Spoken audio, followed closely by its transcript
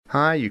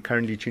Hi, you're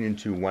currently tuned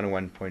into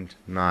 101.9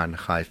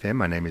 Chai FM.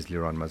 My name is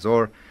Liron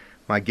Mazor.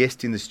 My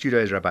guest in the studio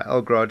is Rabbi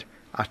Elgrod.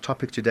 Our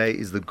topic today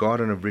is the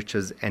Garden of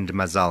Riches and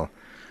Mazal.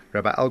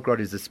 Rabbi Elgrod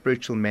is the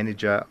spiritual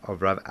manager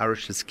of Rav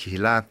Arush's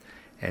Kehillah,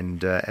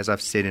 and as I've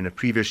said in a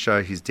previous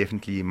show, he's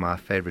definitely my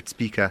favorite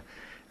speaker.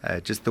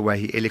 Just the way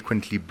he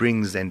eloquently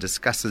brings and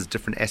discusses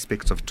different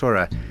aspects of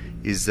Torah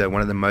is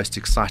one of the most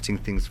exciting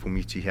things for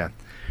me to hear.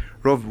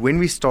 Rav, when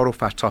we start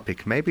off our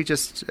topic, maybe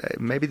there's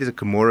a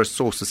Gemara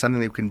source or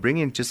something that we can bring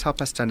in, just help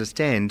us to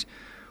understand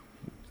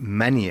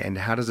money and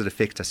how does it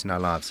affect us in our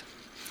lives.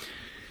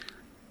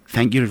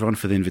 Thank you, everyone,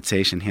 for the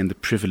invitation here and the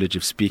privilege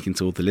of speaking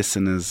to all the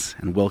listeners,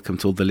 and welcome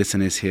to all the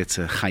listeners here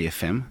to Chai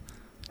FM.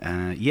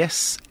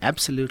 Yes,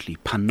 absolutely.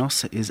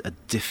 Parnasa is a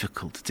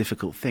difficult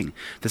thing.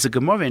 There's a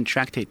Gemara in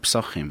Tractate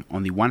Psachim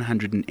on the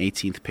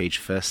 118th page,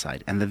 first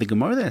side, and then the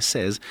Gemara there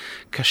says,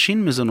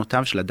 "Kashin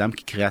mezonotav shel adam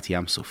ki kriyat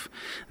yamsuf,"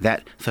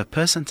 that for a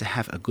person to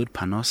have a good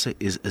parnasa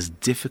is as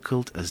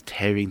difficult as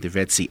tearing the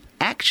Red Sea.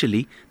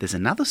 Actually, there's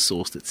another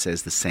source that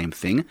says the same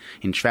thing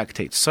in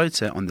Tractate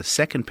Sota on the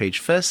second page,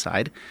 first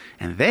side,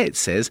 and there it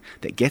says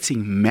that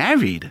getting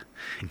married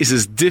is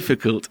as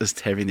difficult as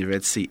tearing the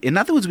Red Sea. In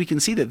other words, we can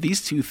see that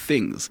these two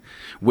things,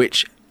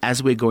 which,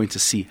 as we're going to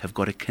see, have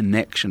got a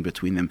connection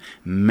between them,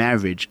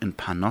 marriage and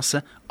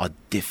parnasa, are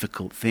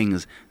difficult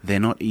things.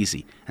 They're not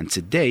easy. And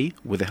today,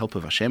 with the help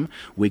of Hashem,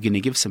 we're going to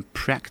give some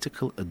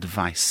practical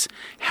advice.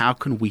 How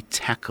can we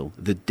tackle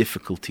the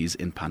difficulties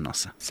in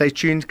parnasa? Stay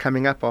tuned.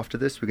 Coming up after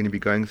this, we're going to be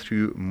going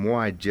through more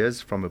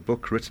ideas from a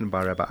book written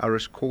by Rabbi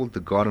Arush called The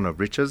Garden of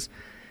Riches.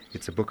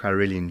 It's a book I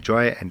really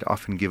enjoy and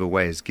often give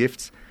away as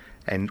gifts.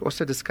 And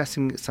also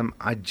discussing some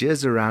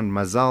ideas around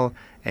mazal,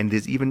 and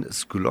there's even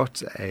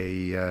skulot,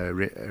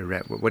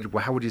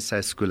 how would you say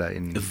skula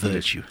in a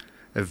virtue?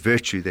 A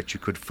virtue that you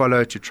could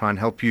follow to try and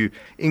help you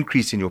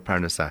increase in your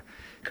parnasa.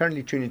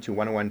 Currently tuning to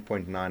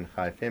 101.9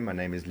 Chai FM. My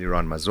name is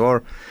Liron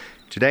Mazor.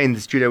 Today in the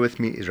studio with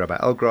me is Rabbi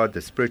Elgrod,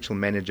 the spiritual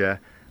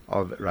manager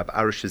of Rabbi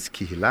Arush's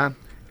Kehillah.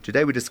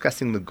 Today we're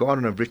discussing the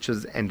Garden of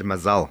Riches and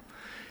Mazal.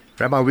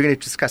 Rabbi, we're going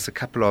to discuss a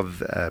couple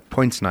of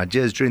points and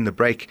ideas. During the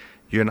break,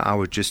 you and I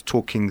were just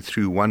talking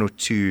through one or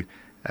two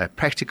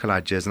practical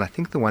ideas, and I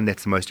think the one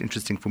that's the most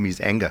interesting for me is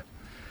anger.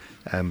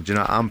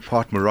 I'm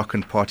part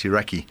Moroccan, part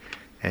Iraqi,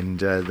 and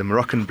the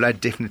Moroccan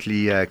blood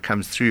definitely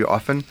comes through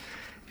often.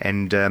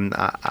 And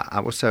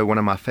I also, one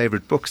of my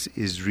favorite books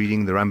is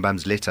reading the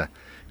Rambam's letter,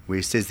 where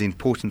he says the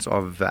importance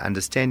of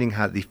understanding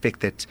how the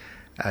effect that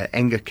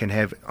anger can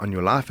have on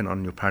your life and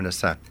on your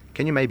parnasa.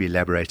 Can you maybe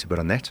elaborate a bit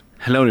on that?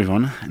 Hello,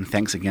 everyone, and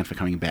thanks again for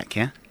coming back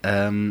here.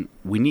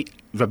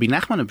 Rabbi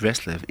Nachman of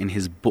Breslev, in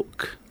his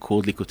book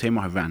called Likutei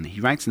Moharan, he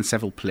writes in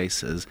several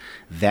places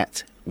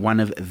that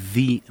one of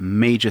the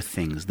major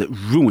things that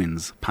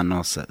ruins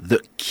parnasa,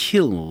 that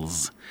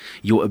kills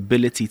your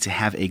ability to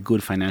have a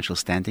good financial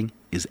standing,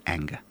 is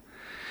anger.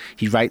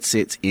 He writes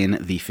it in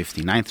the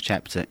 59th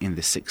chapter, in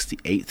the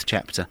 68th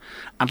chapter.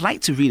 I'd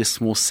like to read a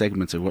small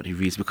segment of what he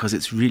reads because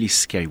it's really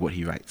scary what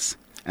he writes.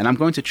 And I'm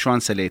going to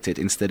translate it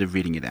instead of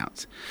reading it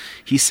out.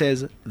 He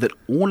says that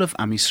all of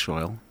Am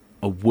Yisrael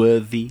are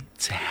worthy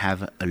to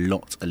have a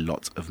lot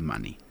of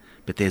money.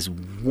 But there's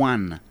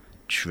one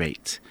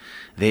trait.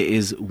 There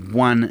is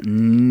one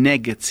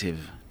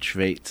negative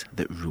trait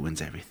that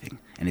ruins everything.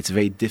 And it's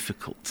very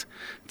difficult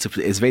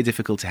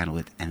to handle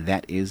it, and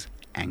that is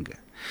anger.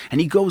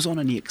 And he goes on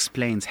and he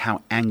explains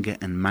how anger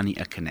and money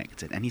are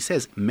connected. And he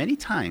says many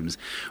times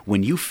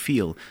when you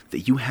feel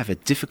that you have a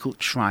difficult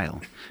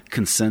trial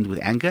concerned with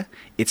anger,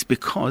 it's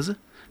because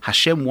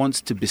Hashem wants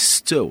to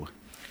bestow.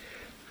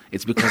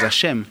 It's because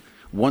Hashem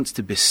wants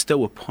to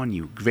bestow upon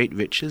you great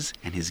riches,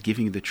 and he's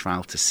giving you the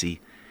trial to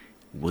see,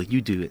 will you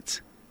do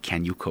it?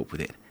 Can you cope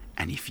with it?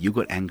 And if you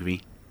got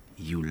angry,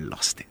 you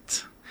lost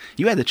it.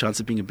 You had the chance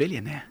of being a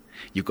billionaire.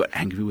 You got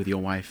angry with your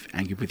wife,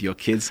 angry with your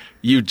kids.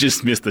 You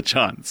just missed the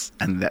chance,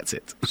 and that's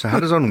it. So how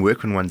does one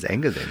work on one's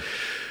anger then?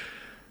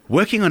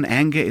 Working on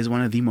anger is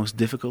one of the most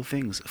difficult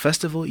things.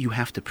 First of all, you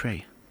have to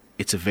pray.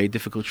 It's a very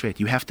difficult trait.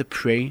 You have to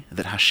pray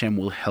that Hashem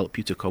will help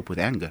you to cope with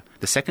anger.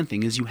 The second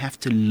thing is you have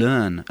to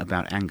learn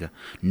about anger,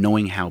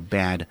 knowing how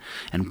bad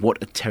and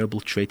what a terrible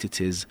trait it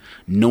is,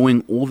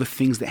 knowing all the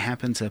things that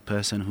happen to a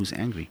person who's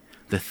angry.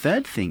 The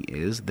third thing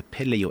is the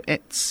Pele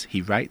Yoetz.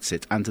 He writes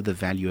it under the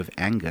value of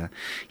anger.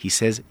 He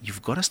says,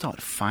 you've got to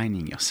start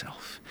finding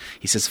yourself.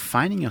 He says,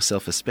 finding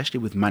yourself, especially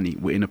with money.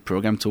 We're in a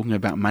program talking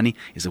about money,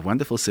 is a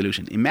wonderful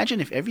solution.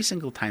 Imagine if every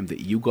single time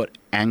that you got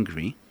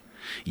angry,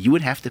 you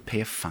would have to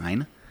pay a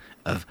fine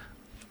of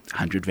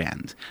 100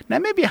 Rand. Now,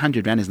 maybe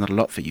 100 Rand is not a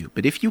lot for you,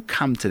 but if you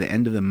come to the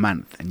end of the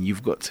month and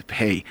you've got to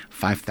pay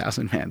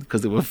 5,000 Rand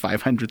because there were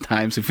 500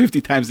 times or 50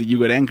 times that you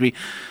got angry,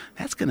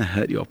 that's going to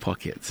hurt your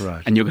pockets.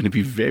 Right. And you're going to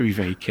be very,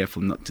 very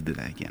careful not to do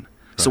that again.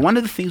 Right. So one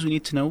of the things we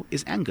need to know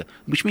is anger,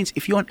 which means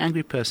if you're an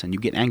angry person, you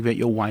get angry at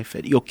your wife,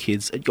 at your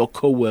kids, at your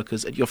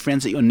co-workers, at your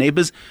friends, at your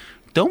neighbors,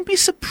 don't be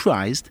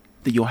surprised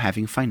that you're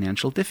having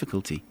financial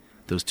difficulty.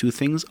 Those two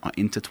things are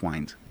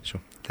intertwined.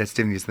 Sure. That's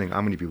definitely something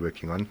I'm going to be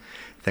working on.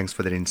 Thanks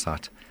for that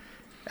insight.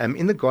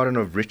 In the Garden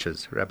of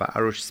Riches, Rabbi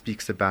Arush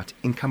speaks about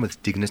income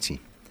with dignity.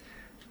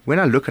 When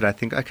I look at it, I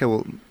think, okay,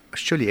 well,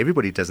 surely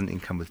everybody does an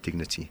income with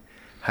dignity.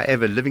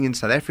 However, living in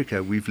South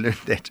Africa, we've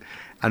learned that,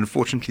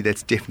 unfortunately,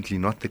 that's definitely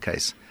not the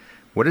case.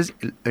 What does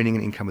earning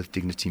an income with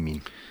dignity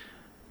mean?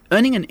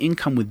 Earning an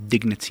income with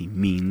dignity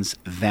means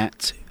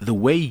that the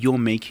way you're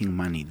making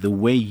money, the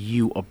way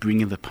you are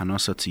bringing the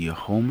parnasa to your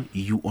home,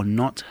 you are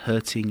not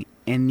hurting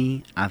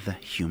any other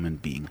human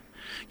being.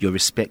 You're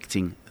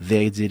respecting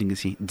their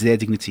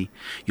dignity.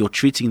 You're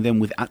treating them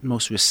with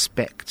utmost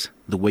respect,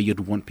 the way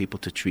you'd want people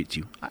to treat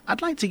you.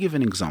 I'd like to give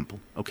an example,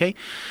 okay?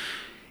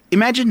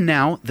 Imagine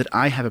now that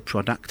I have a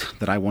product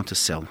that I want to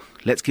sell.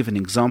 Let's give an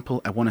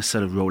example. I want to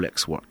sell a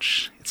Rolex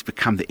watch. It's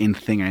become the in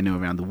thing I know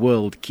around the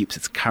world, keeps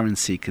its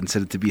currency,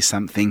 considered to be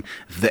something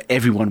that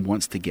everyone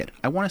wants to get.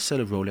 I want to sell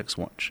a Rolex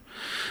watch.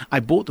 I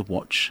bought the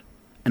watch,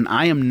 and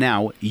I am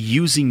now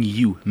using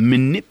you,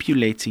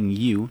 manipulating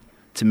you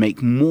to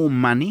make more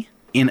money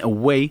in a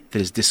way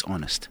that is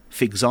dishonest.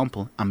 For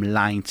example, I'm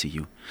lying to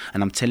you,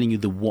 and I'm telling you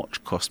the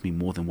watch cost me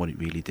more than what it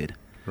really did.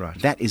 Right.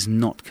 That is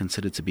not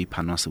considered to be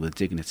parnasa with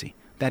dignity.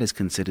 That is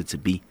considered to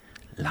be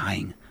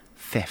lying,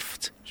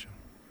 theft,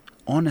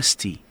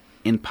 honesty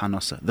in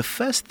parnasa. The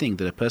first thing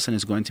that a person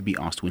is going to be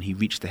asked when he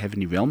reaches the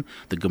heavenly realm,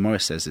 the Gemara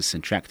says this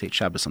in Tractate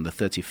Shabbos on the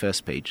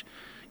 31st page,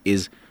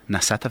 is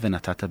Nasata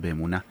venatata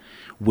be'emuna.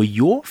 Were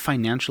your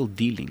financial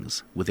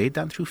dealings, were they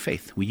done through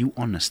faith? Were you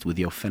honest with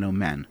your fellow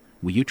man?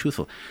 Were you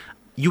truthful?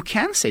 You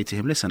can say to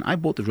him, listen, I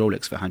bought the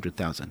Rolex for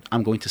 100,000.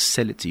 I'm going to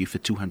sell it to you for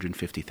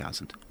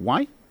 250,000.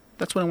 Why?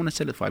 That's what I want to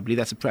sell it for. I believe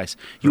that's the price.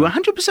 You were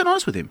 100%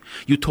 honest with him.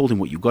 You told him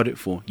what you got it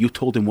for. You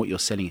told him what you're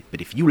selling it.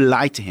 But if you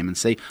lie to him and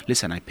say,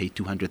 listen, I paid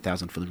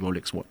 200,000 for the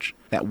Rolex watch,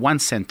 that one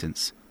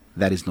sentence,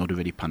 that is not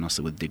already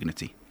parnasa with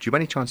dignity. Do you by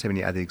any chance have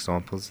any other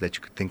examples that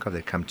you could think of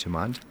that come to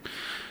mind?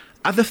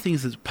 Other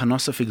things that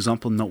parnasa, for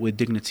example, not with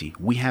dignity.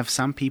 We have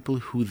some people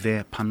who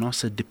their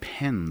parnasa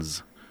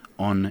depends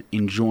on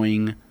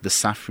enjoying the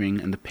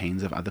suffering and the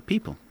pains of other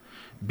people.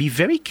 Be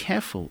very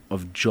careful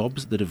of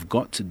jobs that have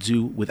got to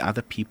do with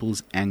other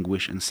people's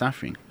anguish and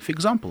suffering. For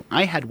example,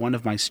 I had one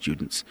of my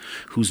students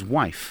whose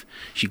wife,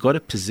 she got a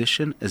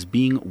position as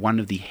being one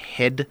of the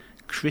head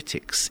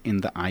critics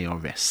in the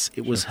IRS.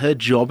 It was her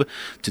job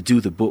to do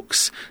the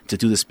books, to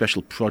do the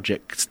special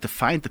projects, to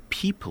find the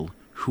people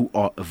who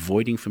are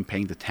avoiding from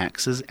paying the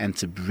taxes and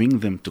to bring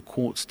them to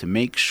courts to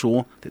make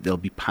sure that they'll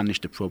be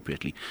punished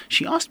appropriately.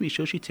 She asked me,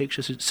 should she take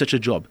such a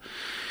job?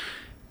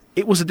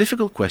 It was a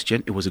difficult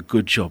question. It was a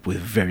good job with a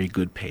very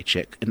good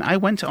paycheck. And I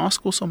went to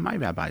ask also my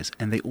rabbis,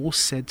 and they all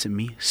said to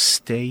me,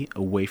 stay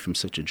away from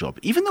such a job.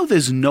 Even though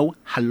there's no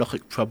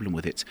halachic problem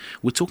with it,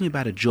 we're talking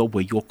about a job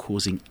where you're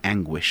causing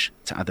anguish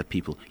to other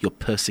people. You're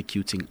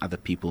persecuting other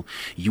people.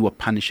 You are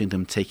punishing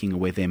them, taking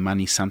away their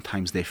money,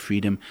 sometimes their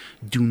freedom.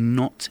 Do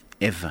not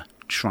ever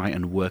try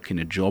and work in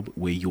a job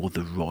where you're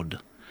the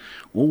rod.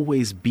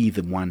 Always be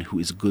the one who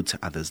is good to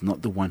others,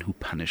 not the one who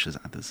punishes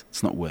others.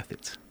 It's not worth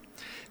it.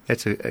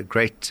 That's a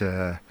great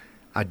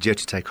idea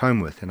to take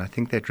home with, and I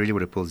think that really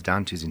what it boils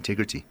down to is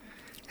integrity.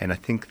 And I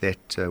think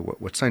that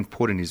what's so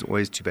important is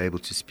always to be able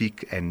to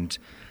speak and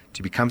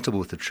to be comfortable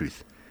with the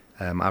truth.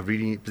 I'm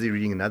busy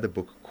reading another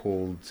book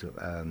called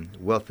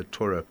Wealth, the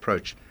Torah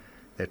Approach,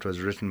 that was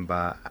written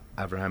by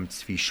Abraham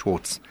Tzvi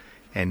Schwartz.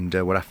 And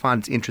what I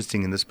find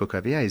interesting in this book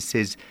over here is it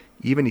says,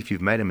 even if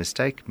you've made a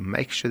mistake,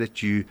 make sure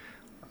that you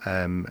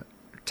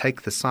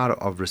take the side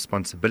of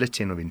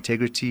responsibility and of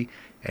integrity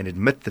and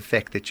admit the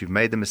fact that you've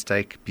made the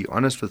mistake, be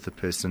honest with the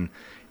person,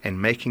 and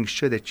making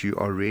sure that you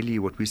are really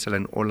what we say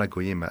in Or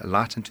LaGoyim, a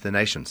light unto the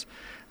nations.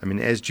 I mean,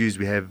 as Jews,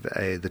 we have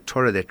the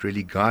Torah that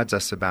really guides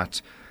us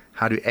about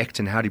how to act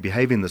and how to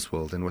behave in this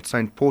world. And what's so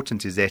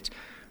important is that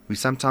we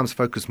sometimes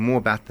focus more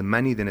about the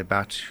money than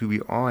about who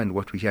we are and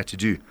what we're here to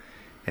do.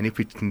 And if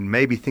we can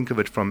maybe think of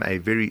it from a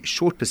very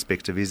short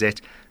perspective, is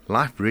that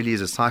life really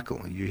is a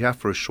cycle. You're here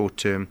for a short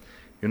term.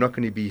 You're not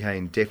going to be here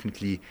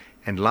indefinitely,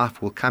 and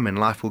life will come and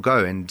life will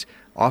go. And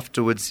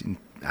afterwards, in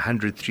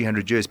 100,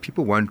 300 years,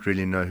 people won't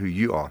really know who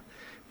you are.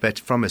 But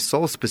from a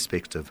soul's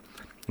perspective,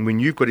 when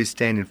you've got to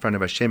stand in front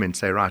of Hashem and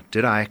say, right,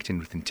 did I act in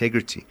with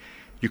integrity?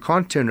 You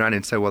can't turn around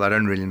and say, well, I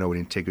don't really know what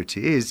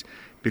integrity is,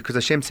 because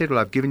Hashem said, well,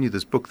 I've given you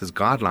this book, this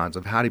guidelines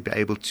of how to be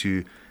able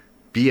to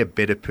be a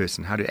better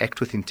person, how to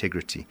act with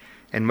integrity.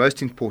 And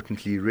most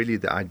importantly, really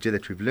the idea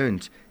that we've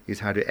learned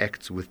is how to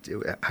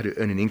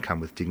earn an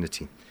income with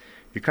dignity.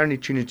 You're currently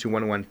tuning to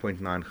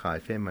 101.9 Chai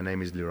FM. My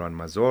name is Liron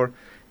Mazor,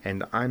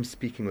 and I'm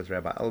speaking with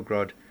Rabbi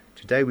Elgrod.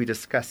 Today we're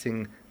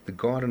discussing the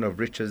Garden of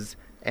Riches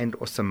and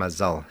also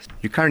Mazal.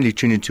 You're currently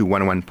tuning to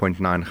 101.9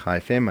 Chai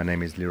FM. My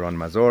name is Liron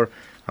Mazor.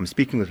 I'm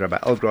speaking with Rabbi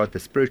Elgrod, the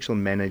spiritual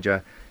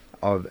manager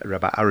of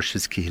Rabbi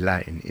Arush's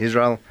Kihila in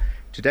Israel.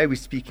 Today we're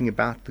speaking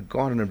about the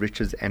Garden of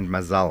Riches and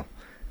Mazal.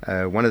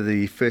 One of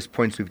the first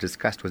points we've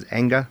discussed was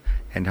anger,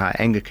 and how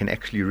anger can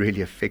actually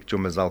really affect your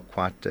Mazal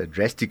quite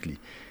drastically,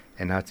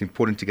 and how it's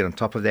important to get on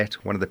top of that.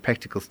 One of the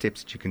practical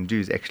steps that you can do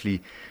is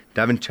actually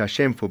daven to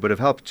Hashem for a bit of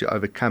help to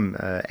overcome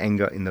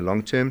anger in the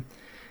long term.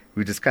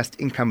 We discussed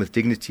income with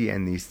dignity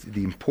and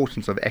the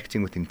importance of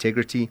acting with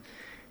integrity.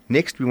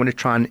 Next, we want to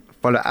try and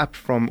follow up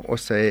from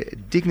also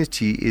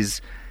dignity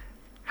is,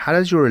 how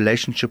does your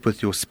relationship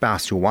with your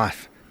spouse, your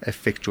wife,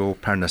 affect your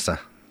parnasa?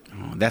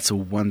 Oh, that's a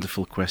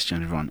wonderful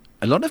question, Ron.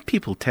 A lot of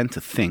people tend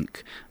to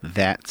think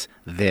that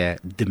their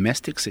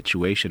domestic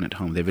situation at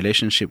home, their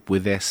relationship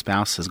with their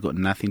spouse, has got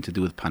nothing to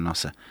do with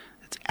parnasa.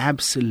 It's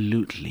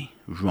absolutely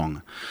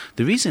wrong.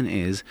 The reason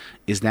is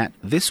that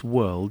this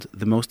world,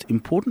 the most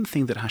important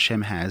thing that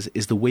Hashem has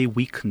is the way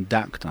we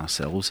conduct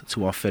ourselves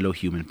to our fellow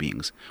human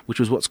beings, which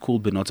was what's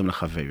called Ben Adam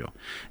L'Chavero.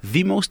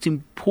 The most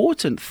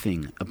important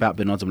thing about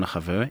Ben Adam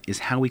L'Chavero is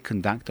how we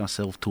conduct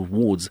ourselves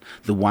towards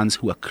the ones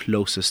who are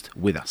closest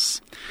with us.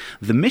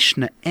 The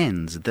Mishnah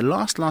ends, the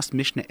last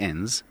Mishnah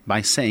ends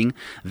by saying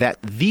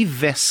that the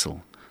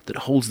vessel that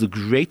holds the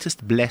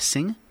greatest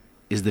blessing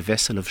is the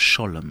vessel of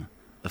Sholem,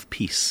 of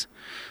peace.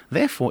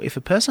 Therefore, if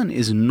a person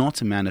is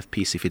not a man of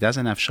peace, if he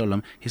doesn't have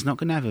shalom, he's not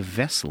going to have a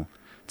vessel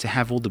to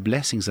have all the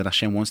blessings that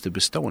Hashem wants to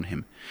bestow on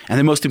him. And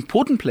the most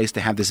important place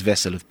to have this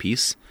vessel of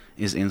peace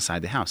is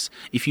inside the house.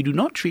 If you do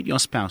not treat your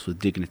spouse with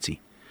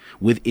dignity,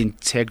 with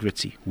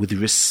integrity, with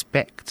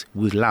respect,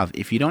 with love,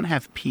 if you don't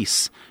have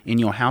peace in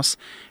your house,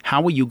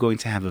 how are you going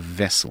to have a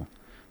vessel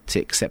to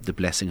accept the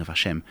blessing of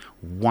Hashem?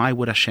 Why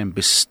would Hashem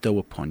bestow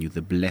upon you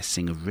the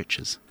blessing of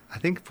riches? I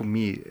think for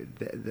me,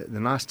 the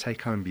nice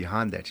take home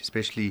behind that,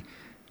 especially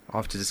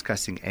after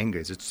discussing anger,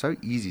 is it's so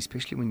easy,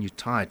 especially when you're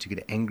tired, to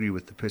get angry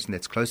with the person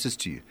that's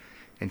closest to you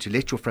and to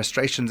let your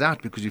frustrations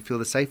out because you feel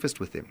the safest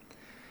with them.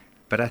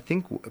 But I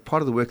think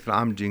part of the work that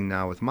I'm doing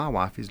now with my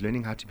wife is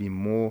learning how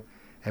to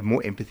have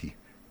more empathy,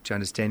 to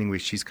understanding where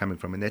she's coming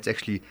from. And that's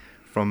actually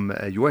from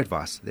your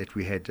advice that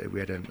we had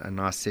a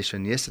nice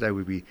session yesterday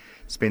where we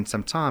spent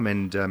some time,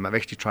 and I've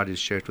actually tried to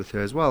share it with her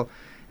as well.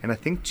 And I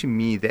think to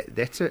me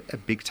that's a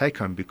big take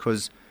home,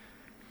 because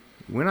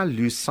when I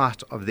lose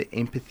sight of the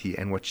empathy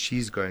and what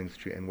she's going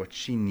through and what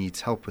she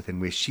needs help with and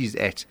where she's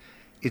at,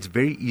 it's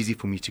very easy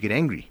for me to get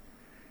angry.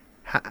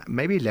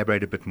 Maybe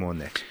elaborate a bit more on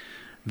that.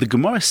 The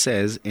Gemara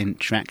says in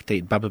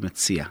Tractate Baba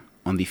Metzia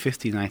on the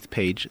 59th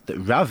page that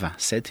Rava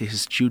said to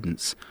his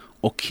students,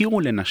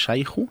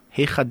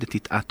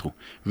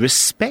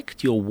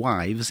 respect your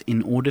wives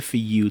in order for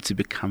you to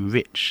become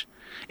rich.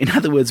 In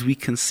other words, we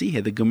can see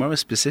here the Gemara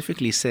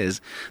specifically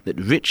says that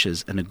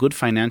riches and a good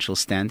financial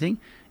standing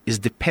is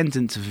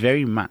dependent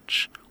very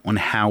much on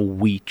how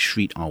we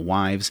treat our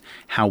wives,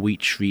 how we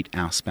treat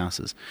our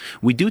spouses.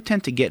 We do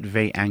tend to get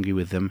very angry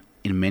with them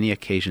in many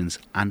occasions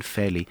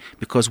unfairly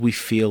because we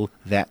feel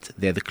that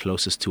they're the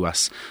closest to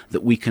us,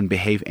 that we can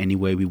behave any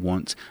way we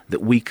want,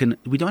 that we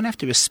don't have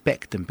to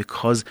respect them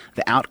because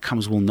the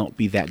outcomes will not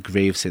be that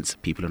grave since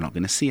people are not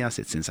going to see us.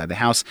 It's inside the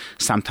house,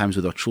 sometimes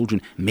with our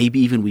children, maybe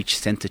even we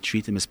tend to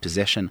treat them as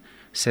possession.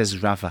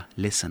 Says Rava,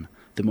 listen,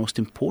 the most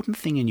important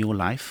thing in your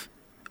life,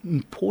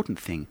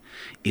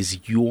 is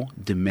your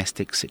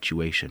domestic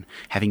situation,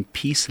 having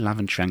peace, love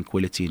and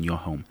tranquility in your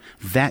home.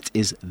 That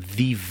is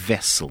the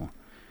vessel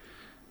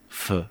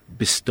for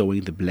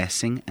bestowing the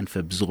blessing and for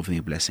absorbing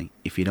the blessing.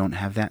 If you don't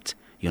have that,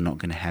 you're not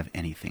going to have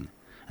anything.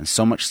 And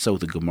so much so,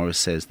 the Gemara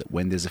says that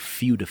when there's a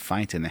feud, a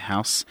fight in the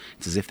house,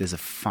 it's as if there's a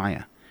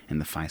fire in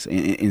the fire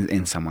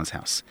in someone's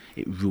house.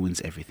 It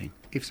ruins everything.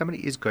 If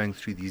somebody is going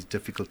through these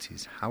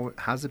difficulties,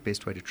 how's the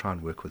best way to try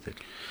and work with it?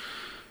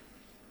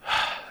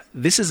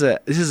 This is a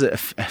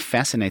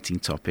fascinating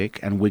topic,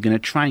 and we're going to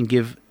try and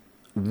give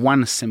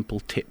one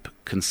simple tip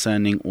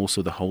concerning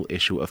also the whole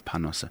issue of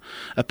parnasa.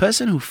 A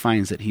person who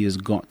finds that he has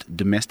got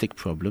domestic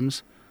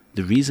problems,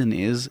 the reason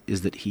is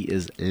that he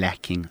is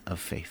lacking of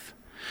faith.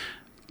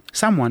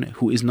 Someone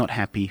who is not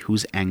happy,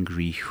 who's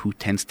angry, who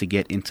tends to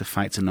get into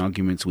fights and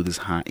arguments with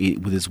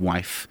his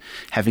wife,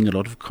 having a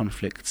lot of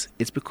conflicts,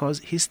 it's because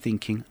he's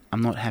thinking,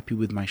 I'm not happy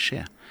with my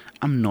share.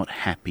 I'm not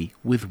happy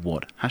with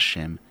what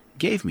Hashem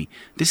gave me.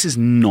 This is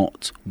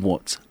not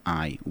what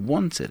I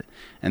wanted.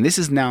 And this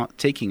is now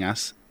taking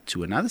us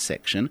to another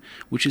section,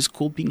 which is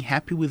called being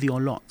happy with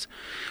your lot.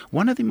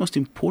 One of the most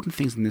important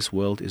things in this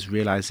world is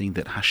realizing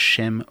that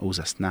Hashem owes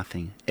us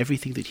nothing.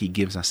 Everything that He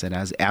gives us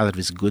is out of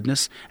His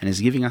goodness and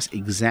is giving us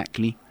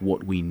exactly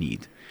what we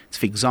need. So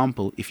for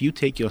example, if you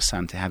take your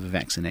son to have a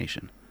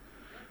vaccination,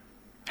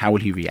 how will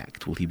he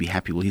react? Will he be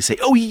happy? Will he say,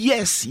 "Oh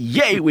yes,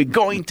 yay, I'm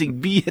going to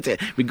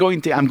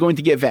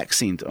get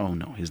vaccinated"? Oh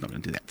no, he's not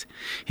going to do that.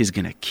 He's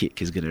going to kick.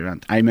 He's going to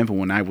run. I remember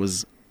when I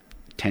was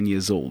 10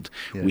 years old,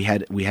 we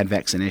had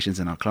vaccinations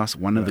in our class.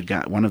 One of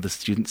the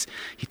students,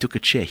 he took a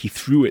chair, he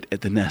threw it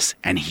at the nurse,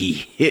 and he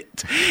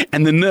hit.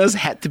 And the nurse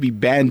had to be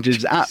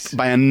bandaged up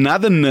by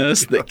another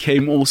nurse that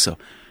came also.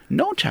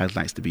 No child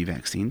likes to be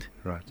vaccinated,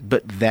 right?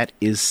 But that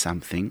is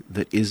something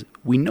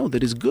we know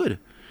that is good.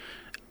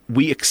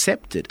 We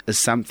accept it as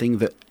something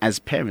that, as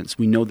parents,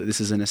 we know that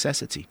this is a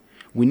necessity.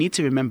 We need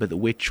to remember that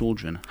we're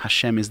children.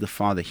 Hashem is the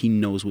Father. He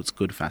knows what's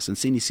good for us. And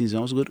since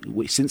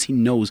He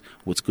knows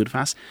what's good for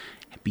us,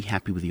 be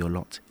happy with your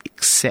lot.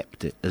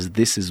 Accept it as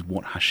this is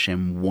what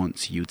Hashem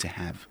wants you to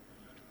have.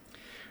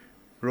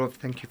 Rov,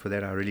 thank you for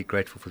that. I'm really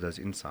grateful for those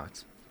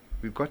insights.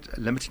 We've got a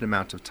limited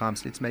amount of time,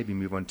 so let's maybe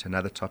move on to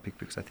another topic,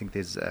 because I think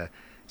there's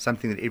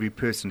something that every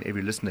person,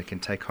 every listener can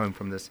take home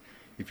from this.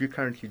 If you're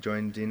currently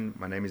joined in,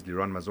 my name is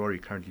Liron Mazor. You're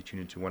currently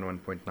tuned into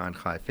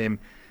 101.9 Chai FM.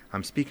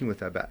 I'm speaking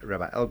with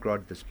Rabbi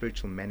Elgrod, the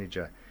spiritual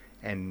manager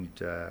and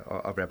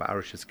of Rabbi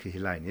Arush's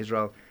Kehillah in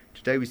Israel.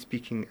 Today we're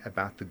speaking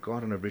about the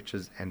Garden of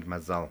Riches and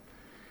Mazal.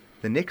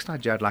 The next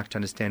idea I'd like to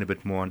understand a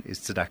bit more on is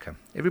tzedakah.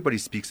 Everybody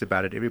speaks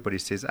about it. Everybody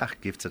says,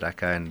 give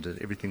tzedakah and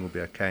everything will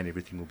be okay and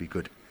everything will be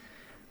good.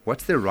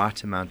 What's the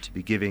right amount to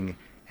be giving,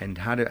 and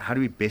how do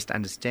we best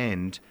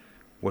understand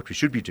what we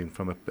should be doing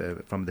from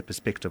the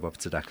perspective of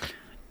tzedakah?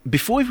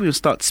 Before we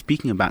start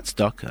speaking about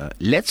tzedakah,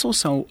 let's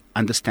also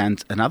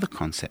understand another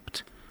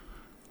concept.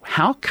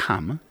 How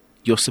come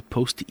you're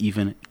supposed to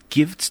even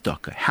give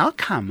tzedakah? How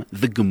come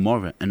the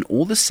Gemara and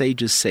all the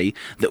sages say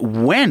that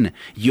when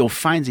you're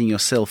finding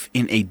yourself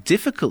in a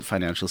difficult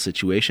financial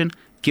situation,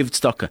 give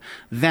tzedakah?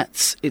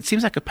 It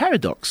seems like a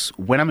paradox.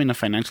 When I'm in a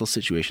financial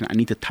situation, I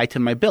need to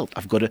tighten my belt.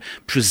 I've got to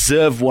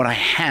preserve what I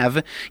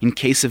have in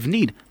case of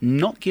need,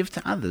 not give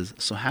to others.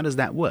 So how does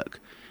that work?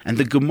 And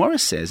the Gemara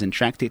says in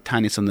Tractate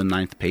Tanis on the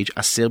 9th page,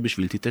 Aser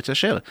b'shvil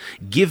titasher.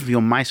 Give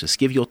your misos,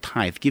 give your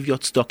tithe, give your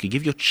tzedakah,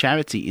 give your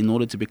charity in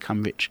order to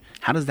become rich.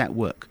 How does that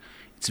work?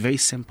 It's very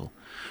simple.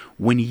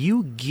 When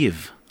you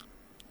give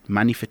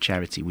money for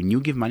charity, when you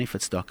give money for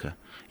tzedakah,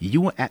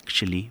 you are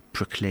actually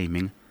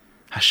proclaiming,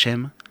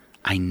 Hashem,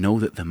 I know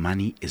that the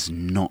money is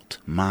not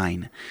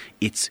mine.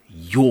 It's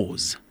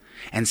yours.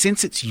 And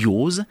since it's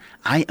yours,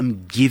 I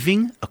am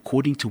giving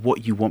according to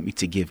what you want me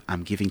to give.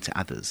 I'm giving to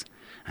others.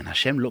 And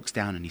Hashem looks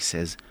down and he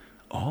says,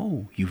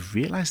 oh, you've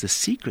realized the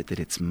secret that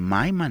it's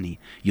my money.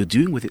 You're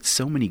doing with it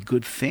so many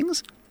good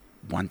things?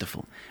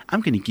 Wonderful.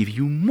 I'm going to give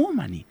you more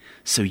money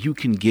so you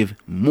can give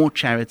more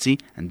charity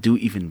and do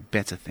even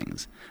better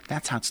things.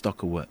 That's how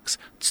tzedakah works.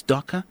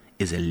 Tzedakah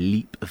is a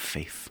leap of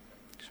faith.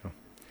 Sure.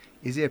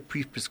 Is there a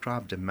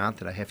pre-prescribed amount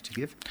that I have to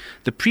give?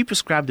 The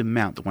pre-prescribed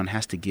amount that one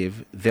has to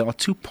give, there are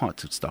two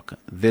parts of tzedakah.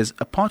 There's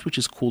a part which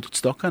is called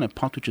tzedakah and a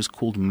part which is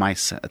called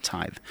maisa, a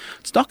tithe.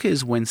 Tzedakah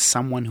is when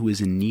someone who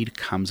is in need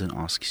comes and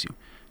asks you.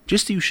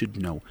 Just so you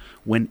should know,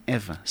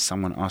 whenever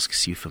someone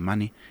asks you for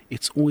money,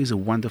 it's always a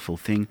wonderful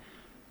thing.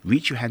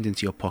 Reach your hand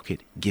into your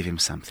pocket, give him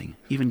something.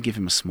 Even give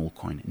him a small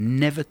coin.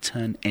 Never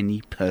turn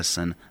any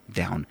person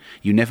down.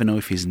 You never know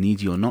if he's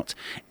needy or not.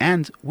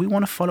 And we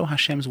want to follow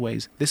Hashem's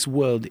ways. This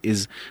world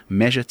is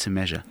measure to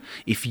measure.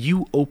 If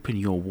you open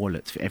your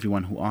wallet for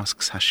everyone who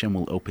asks, Hashem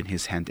will open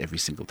his hand every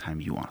single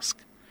time you ask.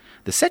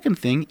 The second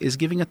thing is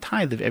giving a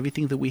tithe of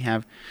everything that we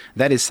have.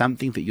 That is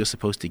something that you're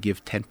supposed to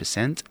give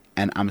 10%.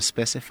 And I'm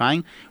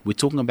specifying, we're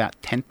talking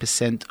about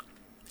 10%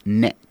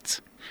 net.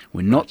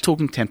 We're not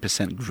talking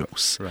 10%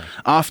 gross. Right.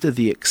 After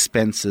the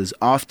expenses,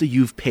 after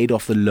you've paid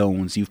off the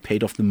loans, you've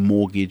paid off the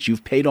mortgage,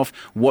 you've paid off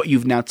what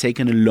you've now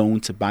taken a loan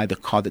to buy the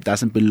car that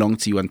doesn't belong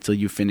to you until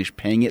you finish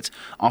paying it.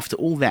 After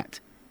all that,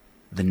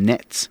 the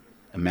net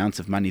amount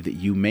of money that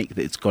you make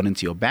that it's gone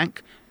into your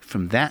bank,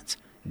 from that,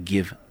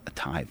 give a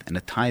tithe. And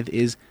a tithe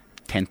is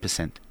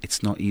 10%.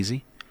 It's not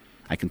easy.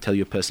 I can tell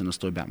you a personal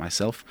story about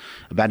myself.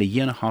 About a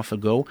year and a half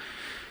ago,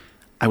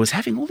 I was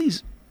having all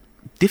these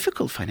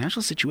difficult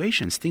financial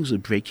situations. Things were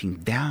breaking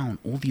down,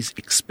 all these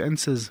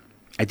expenses.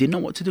 I didn't know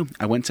what to do.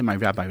 I went to my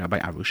Rabbi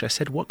Arush. I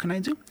said, what can I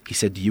do? He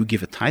said, do you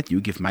give a tithe? Do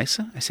you give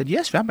Maisa? I said,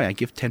 yes, Rabbi, I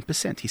give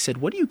 10%. He said,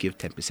 what do you give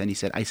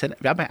 10%? I said,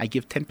 Rabbi, I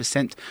give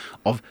 10%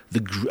 of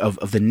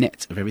the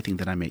net of everything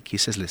that I make. He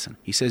says, listen.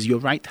 He says, you're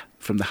right.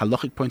 From the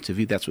halachic point of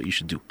view, that's what you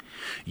should do.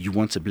 You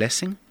want a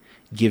blessing?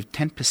 Give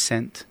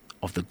 10%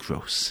 of the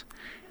gross.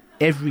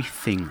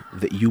 Everything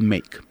that you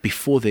make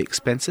before the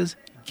expenses,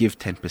 give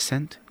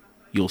 10%.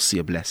 You'll see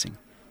a blessing.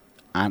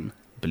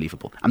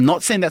 Unbelievable. I'm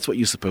not saying that's what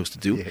you're supposed to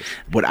do. Yes.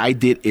 What I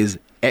did is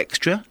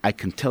extra. I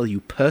can tell you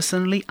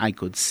personally, I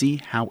could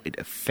see how it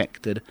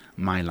affected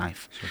my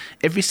life. Sure.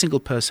 Every single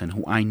person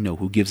who I know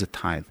who gives a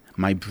tithe,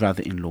 my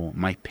brother-in-law,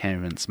 my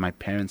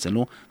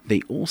parents-in-law,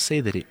 they all say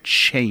that it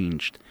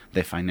changed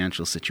their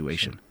financial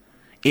situation.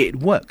 Sure. It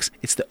works.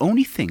 It's the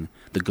only thing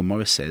the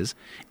Gemara says,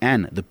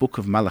 and the book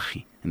of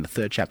Malachi in the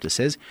 3rd chapter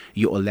says,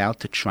 you're allowed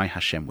to try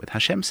Hashem with.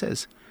 Hashem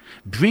says,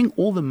 bring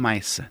all the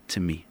Maisa to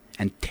me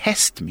and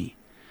test me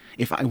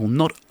if I will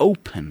not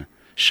open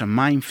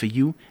Shamayim for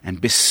you and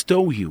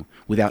bestow you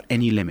without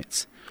any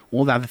limits.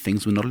 All the other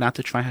things we're not allowed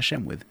to try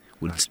Hashem with.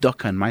 With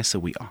tzedakah and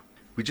Maisa we are.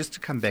 Just to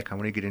come back, I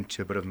want to get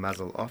into a bit of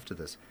Mazal after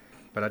this.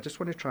 But I just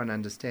want to try and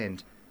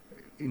understand,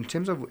 in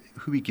terms of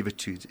who we give it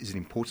to, is it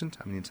important?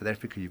 I mean, in South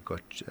Africa you've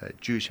got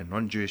Jewish and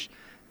non-Jewish.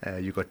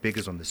 You've got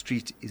beggars on the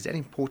street. Is that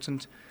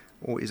important?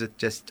 Or is it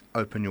just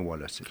open your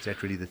wallet? Is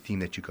that really the theme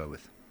that you go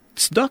with?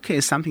 Tzedakah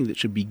is something that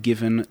should be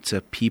given to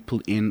people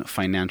in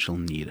financial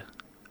need.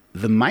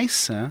 The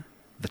Maisa,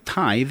 the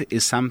tithe,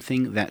 is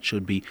something that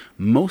should be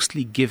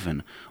mostly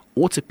given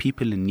or to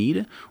people in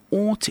need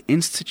or to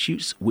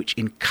institutes which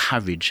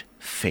encourage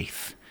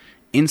faith.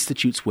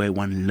 Institutes where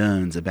one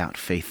learns about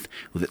faith,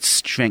 that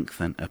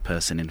strengthen a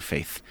person in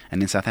faith.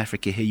 And in South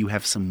Africa here you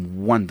have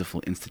some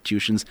wonderful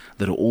institutions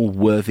that are all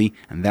worthy,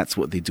 and that's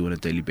what they do on a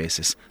daily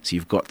basis. So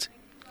you've got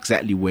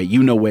exactly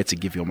where to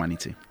give your money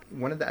to.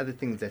 One of the other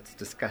things that's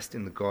discussed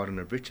in the Garden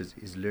of Riches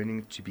is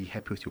learning to be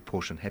happy with your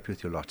portion, happy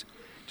with your lot.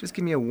 Just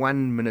give me a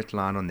 1-minute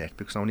line on that,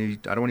 because I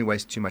don't want to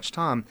waste too much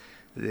time.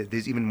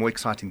 There's even more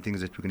exciting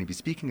things that we're going to be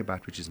speaking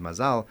about, which is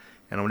mazal,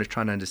 and I want to try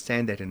and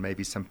understand that and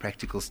maybe some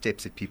practical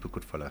steps that people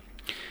could follow.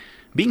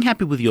 Being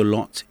happy with your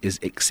lot is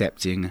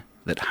accepting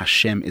that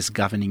Hashem is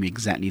governing you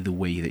exactly the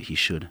way that He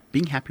should.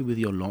 Being happy with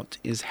your lot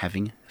is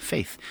having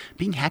faith.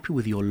 Being happy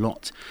with your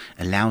lot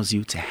allows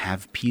you to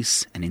have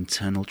peace and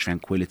internal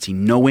tranquility,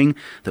 knowing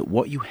that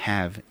what you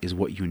have is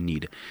what you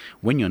need.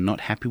 When you're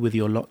not happy with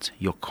your lot,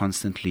 you're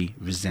constantly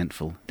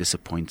resentful,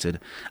 disappointed,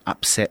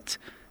 upset.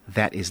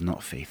 That is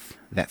not faith.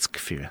 That's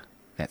kfirah.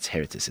 That's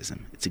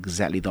hereticism. It's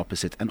exactly the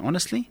opposite. And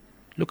honestly,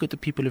 look at the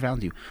people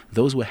around you.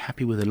 Those who are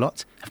happy with a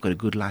lot have got a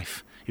good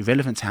life,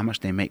 irrelevant to how much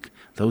they make.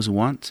 Those who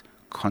aren't,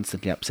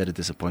 constantly upset and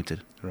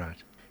disappointed. Right.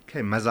 Okay,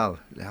 mazal.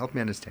 Help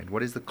me understand.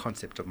 What is the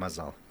concept of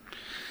mazal?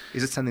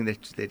 Is it something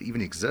that even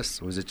exists,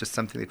 or is it just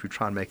something that we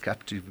try and make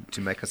up to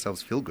make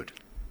ourselves feel good?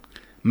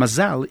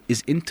 Mazal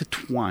is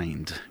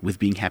intertwined with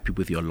being happy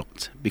with your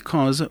lot,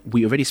 because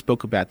we already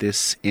spoke about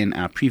this in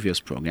our previous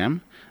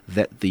program,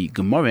 that the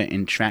Gemara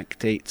in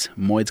Tractate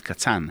Moed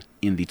Katan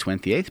in the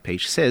 28th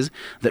page says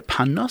that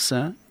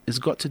Parnasa has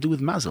got to do with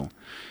mazal.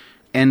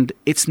 And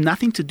it's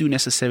nothing to do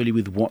necessarily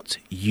with what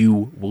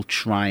you will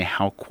try,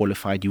 how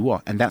qualified you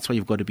are. And that's why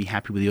you've got to be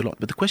happy with your lot.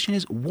 But the question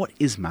is, what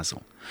is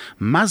mazal?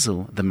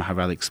 Mazal, the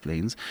Maharal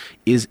explains,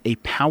 is a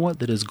power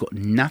that has got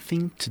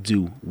nothing to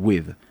do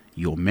with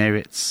your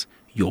merits,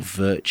 your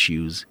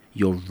virtues,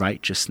 your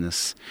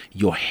righteousness,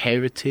 your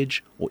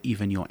heritage, or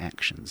even your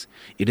actions.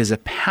 It is a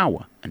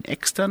power, an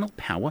external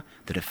power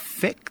that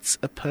affects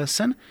a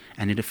person,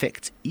 and it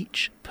affects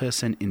each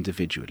person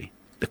individually.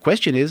 The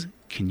question is,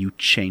 can you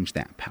change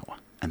that power?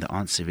 And the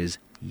answer is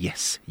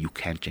yes, you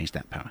can change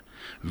that power.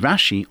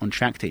 Rashi on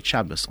Tractate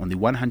Shabbos on the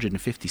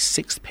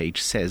 156th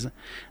page says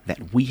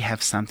that we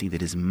have something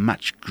that is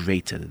much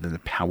greater than the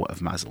power of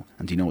mazal.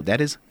 And do you know what that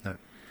is? No.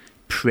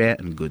 Prayer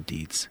and good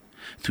deeds.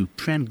 Through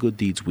prayer and good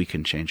deeds, we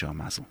can change our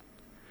mazal.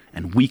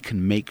 And we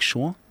can make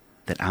sure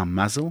that our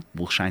mazal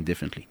will shine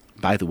differently.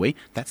 By the way,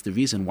 that's the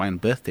reason why on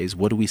birthdays,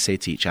 what do we say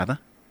to each other?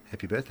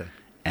 Happy birthday.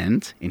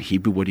 And in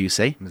Hebrew, what do you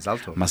say? Mazal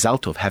tov.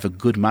 Mazal tov, have a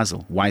good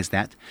mazal. Why is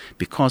that?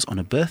 Because on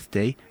a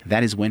birthday,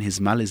 that is when the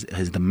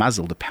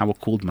mazal, the power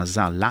called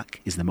mazal,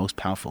 lak, is the most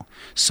powerful.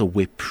 So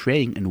we're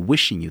praying and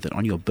wishing you that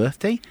on your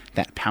birthday,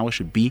 that power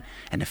should be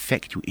and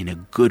affect you in a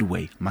good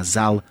way.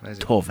 Mazal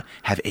tov.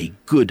 Have a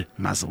good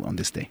mazal on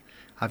this day.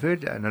 I've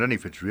heard, and I don't know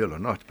if it's real or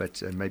not,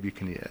 but maybe you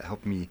can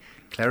help me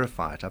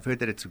clarify it. I've heard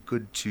that it's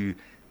good to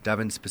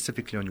daven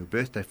specifically on your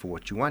birthday for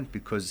what you want,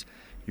 because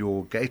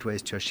your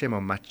gateways to Hashem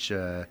are much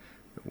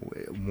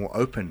more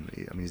open.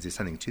 I mean, is there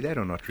something to that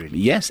or not really?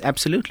 Yes,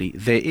 absolutely.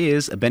 There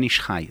is a Ben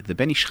Ish Chai. The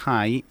Ben Ish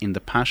Chai in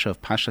the Pasha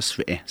of Pashas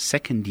Re'eh,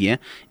 second year,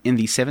 in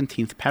the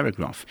 17th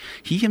paragraph.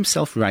 He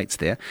himself writes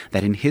there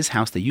that in his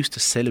house they used to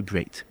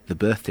celebrate the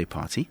birthday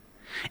party,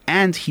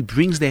 and he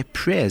brings their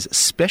prayers,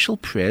 special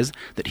prayers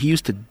that he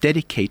used to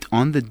dedicate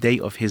on the day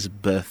of his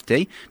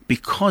birthday,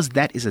 because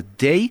that is a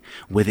day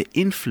where the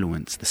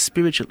influence, the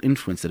spiritual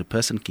influence that a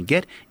person can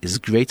get is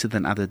greater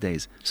than other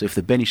days. So if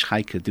the Ben Ish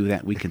Chai could do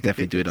that, we can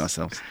definitely do it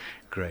ourselves.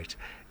 Great.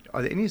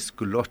 Are there any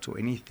skulot or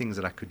any things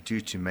that I could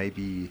do to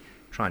maybe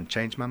try and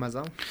change my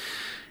mazal?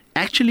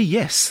 Actually,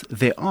 yes,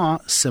 there are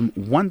some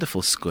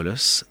wonderful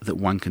skulas that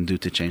one can do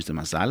to change the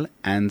mazal,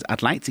 and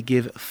I'd like to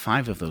give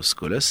 5 of those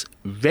skulas.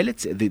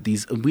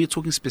 We're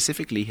talking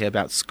specifically here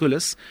about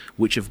skulas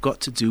which have got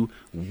to do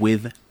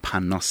with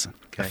parnasa,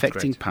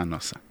 affecting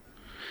parnasa.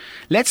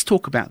 Let's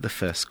talk about the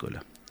first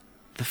skula.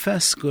 The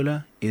first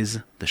skula is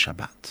the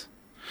Shabbat.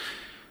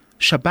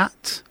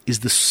 Shabbat is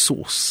the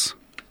source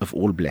of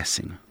all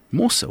blessing.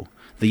 More so,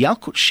 the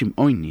Yalkut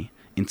Shimoni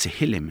in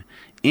Tehillim,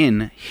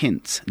 in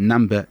hint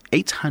number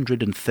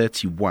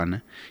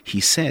 831, he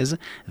says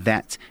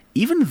that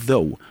even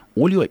though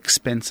all your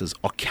expenses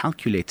are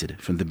calculated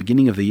from the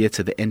beginning of the year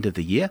to the end of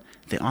the year,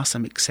 there are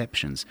some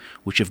exceptions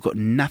which have got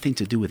nothing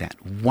to do with that.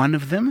 One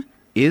of them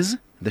is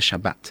the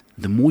Shabbat.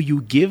 The more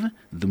you give,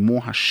 the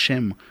more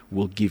Hashem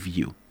will give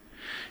you.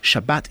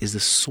 Shabbat is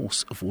the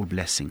source of all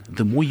blessing.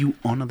 The more you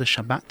honor the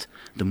Shabbat,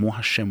 the more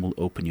Hashem will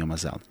open your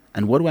mazal.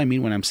 And what do I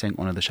mean when I'm saying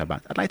honor the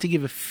Shabbat? I'd like to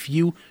give a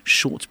few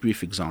short,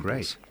 brief examples.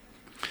 Great.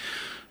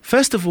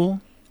 First of all,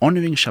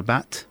 honoring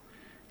Shabbat,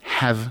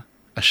 have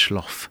a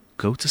shlof.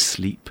 Go to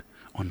sleep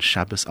on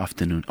Shabbos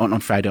afternoon, on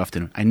Friday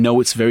afternoon. I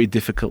know it's very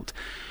difficult.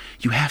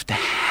 You have to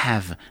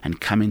have and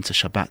come into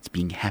Shabbat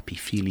being happy,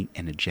 feeling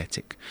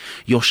energetic.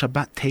 Your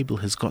Shabbat table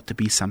has got to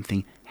be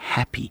something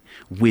happy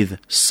with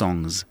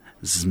songs,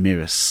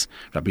 Zmiris.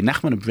 Rabbi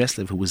Nachman of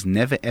Breslev, who was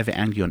never ever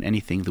angry on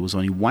anything, there was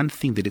only one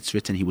thing that it's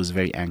written, he was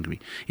very angry.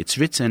 It's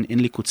written in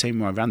Likutei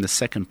Moharan, the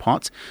second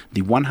part,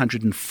 the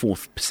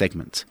 104th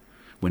segment,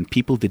 when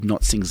people did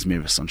not sing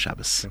Zmiris on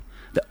Shabbos. Okay.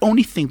 The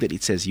only thing that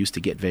it says, he used to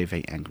get very,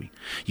 very angry.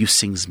 You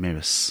sing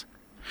Zmiris.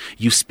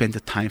 You spend the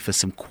time for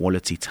some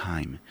quality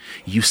time.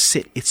 You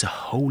sit, it's a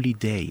holy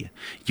day.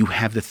 You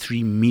have the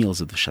 3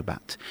 meals of the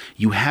Shabbat.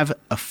 You have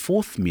a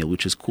 4th meal,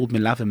 which is called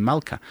Melav and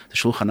Malka. The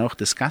Shulchan Aruch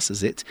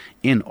discusses it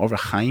in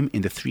Orach Chaim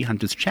in the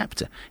 300th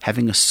chapter,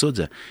 having a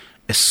Suda.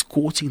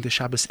 escorting the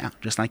Shabbos out.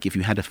 Just like if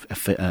you had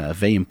a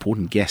very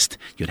important guest,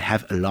 you'd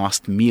have a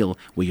last meal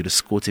where you'd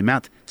escort him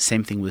out.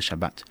 Same thing with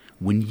Shabbat.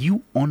 When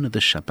you honor the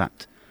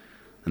Shabbat,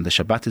 and the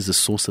Shabbat is the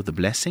source of the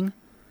blessing,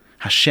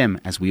 Hashem,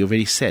 as we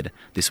already said,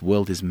 this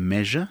world is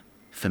measure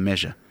for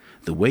measure.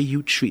 The way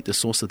you treat the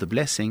source of the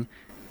blessing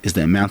is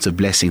the amount of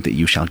blessing that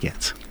you shall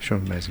get. Sure,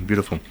 amazing,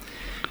 beautiful.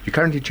 You're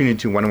currently tuned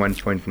into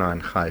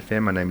 101.9 Chai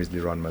FM. My name is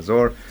Liron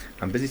Mazor.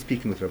 I'm busy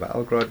speaking with Rabbi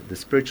Elgrod, the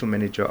spiritual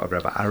manager of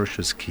Rabbi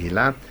Arush's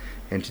Kehillah.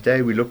 And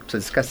today we look to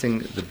discussing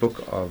the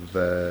book of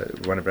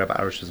one of Rabbi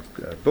Arush's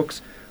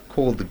books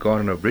called The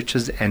Garden of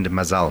Riches and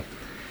Mazal.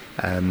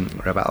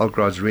 Rabbi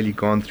Elgrod's really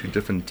gone through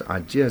different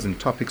ideas and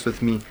topics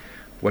with me.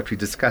 What we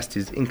discussed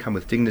is income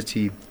with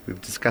dignity.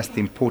 We've discussed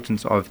the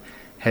importance of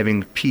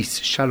having peace,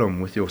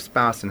 shalom, with your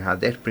spouse and how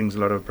that brings a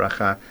lot of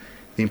bracha.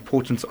 The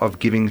importance of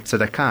giving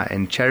tzedakah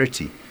and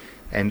charity,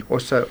 and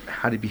also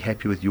how to be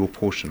happy with your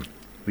portion.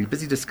 We're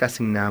busy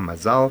discussing now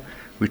mazal.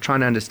 We're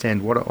trying to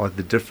understand what are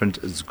the different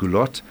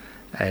zgulot,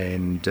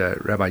 and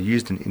Rabbi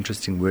used an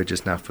interesting word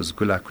just now for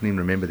zgula. I couldn't even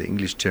remember the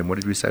English term. What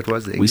did we say it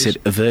was? We said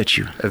a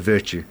virtue. A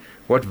virtue.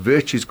 What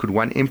virtues could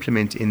one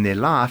implement in their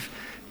life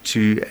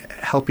to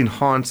help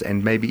enhance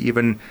and maybe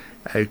even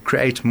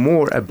create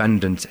more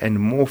abundance and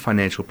more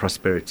financial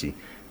prosperity?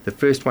 The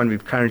first one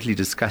we've currently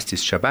discussed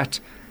is Shabbat.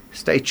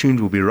 Stay tuned.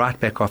 We'll be right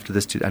back after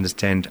this to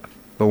understand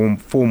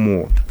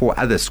four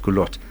other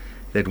skulot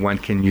that one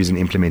can use and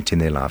implement in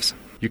their lives.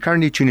 You're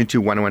currently tuned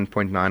into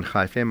 101.9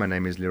 Chai FM. My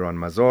name is Liron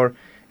Mazor,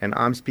 and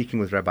I'm speaking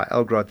with Rabbi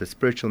Elgrod, the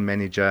spiritual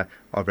manager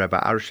of Rabbi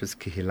Arush's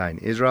Kehillah in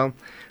Israel.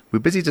 We're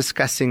busy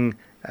discussing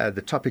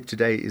the topic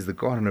today is the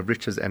Garden of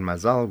Riches and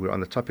Mazal. We're on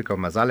the topic of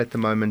Mazal at the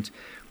moment.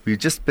 We're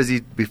just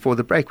busy before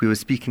the break. We were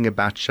speaking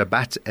about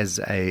Shabbat as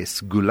a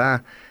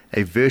sgula,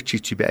 a virtue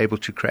to be able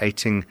to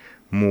creating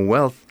more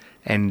wealth.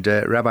 And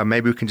Rabbi,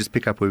 maybe we can just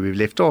pick up where we've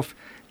left off.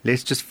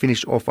 Let's just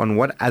finish off on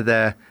what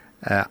other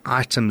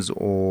items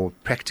or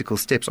practical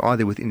steps are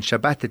there within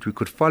Shabbat that we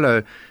could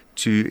follow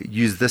to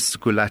use this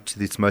sgula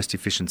to its most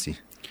efficiency.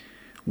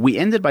 We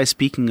ended by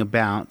speaking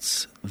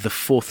about the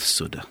fourth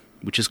Suda,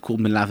 which is called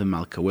Melav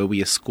Malka, where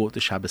we escort the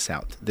Shabbos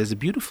out. There's a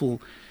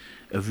beautiful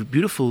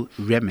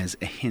remez,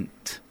 a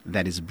hint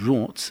that is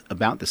brought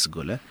about the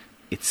sgula.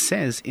 It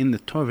says in the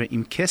Torah,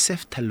 Im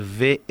kesef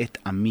talve et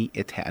ami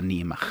et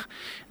ha'ani imach.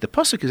 The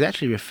pasuk is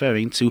actually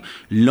referring to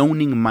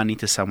loaning money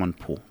to someone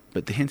poor.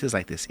 But the hint is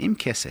like this: Im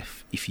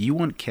kesef, if you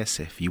want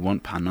kesef, you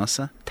want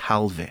parnasa,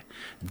 talve,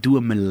 do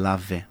a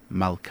melave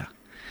malka.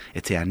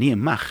 Et ha'ani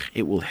imach,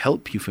 it will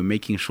help you for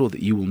making sure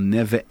that you will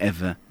never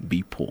ever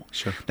be poor.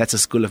 Sure. That's a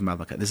school of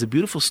Malka. There's a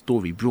beautiful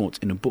story brought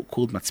in a book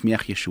called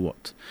Matzmiach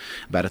Yeshuot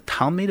about a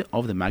Talmid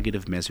of the Maggid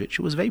of Mezrich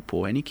who was very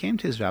poor, and he came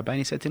to his rabbi and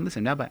he said to him,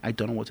 listen, Rabbi, I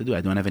don't know what to do. I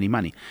don't have any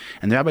money.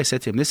 And the rabbi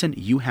said to him, listen,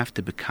 you have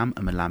to become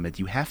a melamed.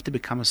 You have to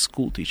become a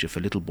school teacher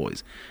for little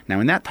boys. Now,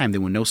 in that time,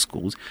 there were no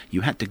schools.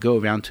 You had to go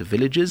around to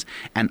villages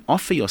and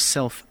offer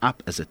yourself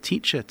up as a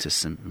teacher to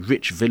some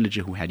rich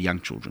villager who had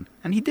young children.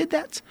 And he did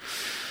that.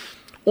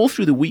 All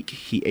through the week,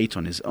 he ate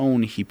on his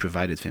own, he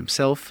provided for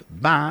himself,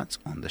 but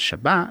on the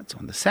Shabbat,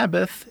 on the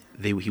Sabbath,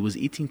 he was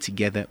eating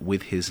together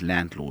with his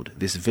landlord,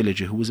 this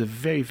villager who was a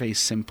very, very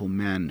simple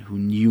man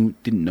who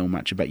didn't know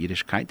much about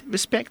Yiddishkeit,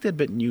 respected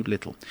but knew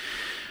little.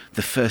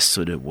 The first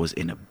Suda was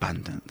in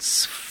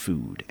abundance,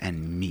 food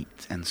and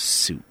meat and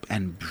soup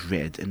and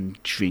bread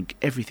and drink,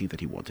 everything that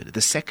he wanted.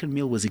 The second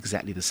meal was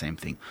exactly the same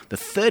thing. The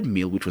third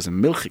meal, which was a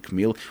milchik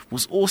meal,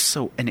 was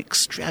also an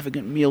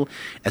extravagant meal,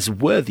 as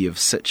worthy of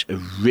such a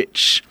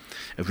rich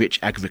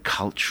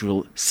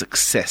agricultural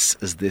success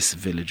as this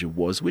villager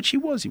was, which he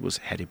was. He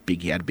had a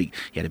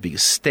big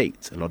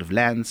estate, a lot of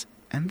lands.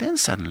 And then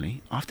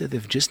suddenly, after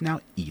they've just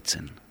now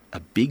eaten a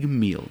big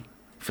meal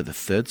for the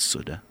third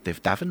Suda,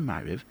 they've davened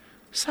Mariv.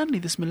 Suddenly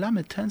this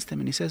Melamed turns to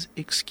him and he says,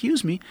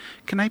 excuse me,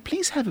 can I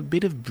please have a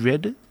bit of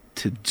bread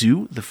to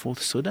do the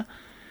fourth Suda?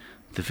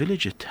 The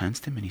villager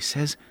turns to him and he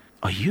says,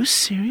 are you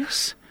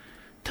serious?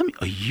 Tell me,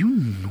 are you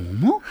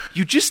normal?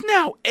 You just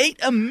now ate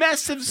a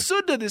massive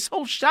Suda this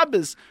whole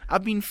Shabbos.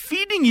 I've been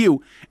feeding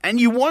you,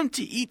 and you want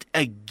to eat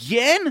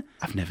again?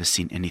 I've never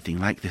seen anything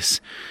like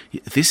this.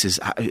 This is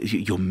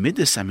your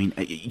midas. I mean,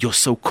 you're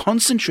so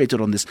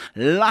concentrated on this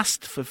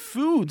lust for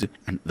food.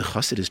 And the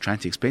chassid is trying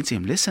to explain to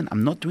him, listen,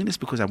 I'm not doing this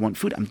because I want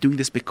food. I'm doing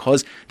this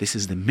because this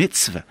is the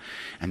mitzvah.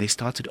 And they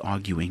started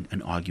arguing.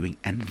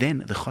 And then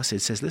the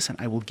chassid says, listen,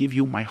 I will give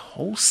you my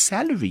whole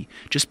salary.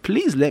 Just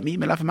please let me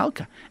melav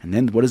malka. And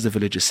then what does the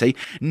village just say?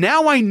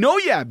 Now I know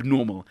you're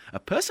abnormal. A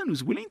person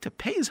who's willing to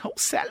pay his whole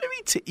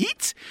salary to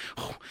eat?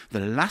 Oh,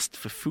 the lust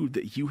for food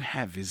that you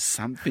have is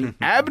something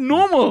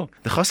abnormal.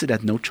 The chassid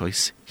had no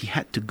choice. He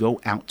had to go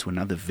out to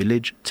another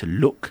village to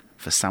look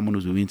for someone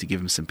who's willing to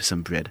give him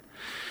some bread.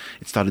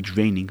 It started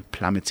raining,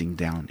 plummeting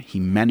down.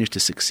 He managed to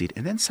succeed.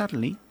 And then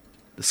suddenly,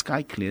 the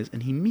sky clears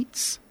and he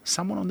meets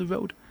someone on the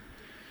road.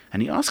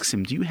 And he asks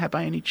him, do you have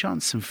by any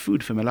chance some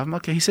food for Melav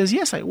Malka? He says,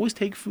 yes, I always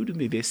take food with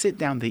me. They sit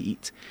down, they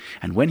eat.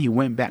 And when he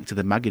went back to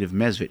the Maggid of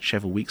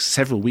Mezrich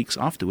several weeks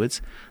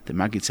afterwards, the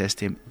Maggid says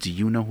to him, do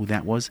you know who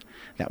that was?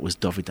 That was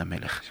David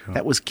HaMelech. Sure.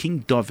 That was King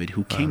David,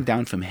 who came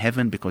down from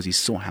heaven because he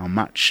saw how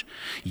much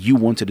you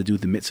wanted to do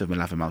the mitzvah of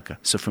Melav Malka.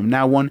 So from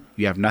now on,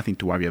 you have nothing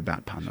to worry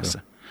about, Parnasa.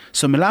 Sure.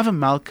 So Melav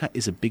Malka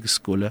is a big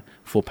scholar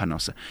for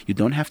Parnasa. You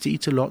don't have to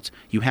eat a lot.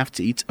 You have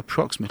to eat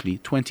approximately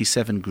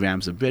 27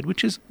 grams of bread,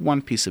 which is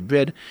one piece of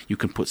bread. You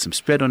can put some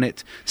spread on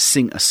it,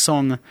 sing a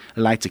song,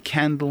 light a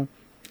candle.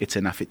 It's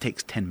enough. It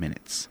takes 10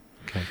 minutes.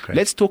 Okay, great.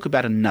 Let's talk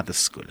about another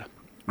scholar,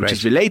 which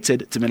is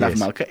related to Melav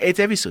Malka. Et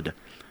Evisud,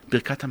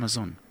 Birkat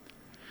Hamazon,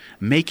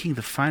 making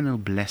the final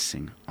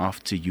blessing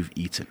after you've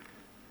eaten.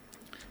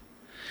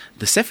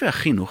 The Sefer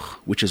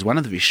HaChinuch, which is one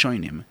of the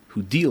Rishonim,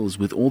 who deals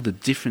with all the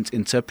different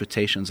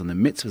interpretations on the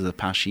mitzvahs of the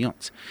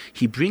Parshiyot,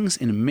 he brings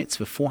in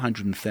mitzvah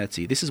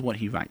 430. This is what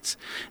he writes.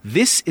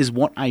 This is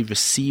what I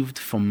received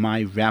from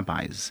my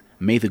rabbis.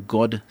 May the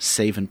God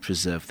save and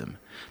preserve them.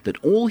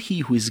 That all he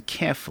who is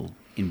careful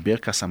in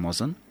Birkas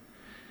Hamazon,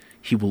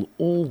 he will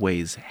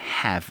always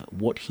have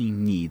what he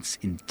needs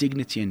in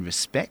dignity and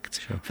respect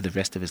for the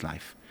rest of his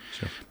life.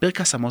 Sure.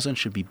 Birkas Hamazon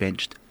should be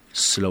benched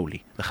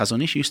slowly. The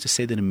Chazon Ish used to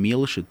say that a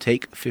meal should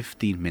take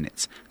 15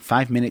 minutes.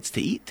 5 minutes to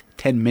eat,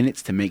 10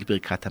 minutes to make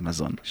Birkat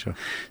Hamazon. Sure.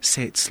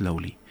 Say it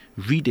slowly.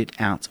 Read it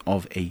out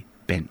of a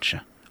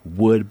bencher,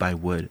 word by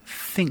word.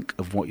 Think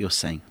of what you're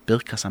saying.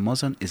 Birkas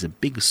Hamazon is a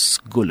big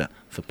skula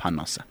for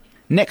Parnasa.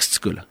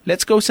 Next skula.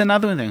 Let's go to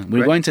another one.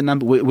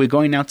 We're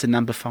going now to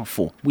number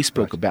 4. We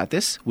spoke about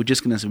this. We're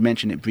just going to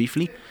mention it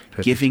briefly.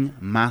 Perfect. Giving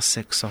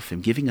Masek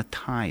Sofim, giving a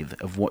tithe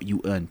of what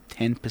you earn,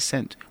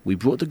 10%. We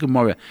brought the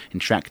Gemara in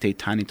Tractate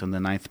Tanit on the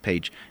 9th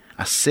page.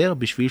 Aser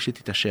b'shvil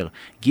shetitasher.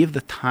 Give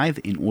the tithe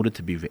in order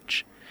to be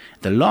rich.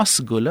 The last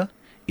skula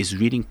is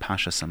reading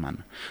Parshas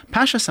Aman.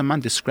 Parshas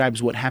Aman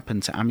describes what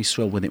happened to Am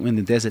Yisrael when they were in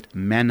the desert,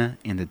 manna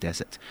in the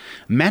desert.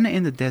 Manna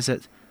in the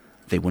desert,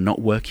 they were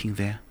not working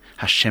there.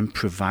 Hashem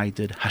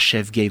provided.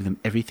 Hashem gave them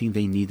everything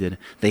they needed.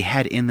 They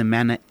had in the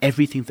manna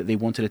everything that they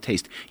wanted to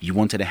taste. You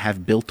wanted to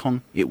have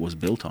biltong? It was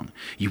biltong.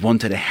 You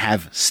wanted to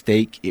have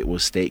steak? It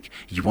was steak.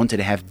 You wanted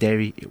to have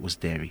dairy? It was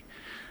dairy.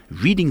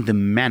 Reading the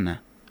manna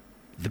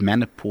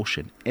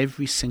portion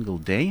every single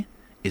day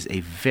is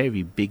a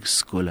very big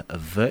skula, a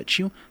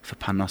virtue for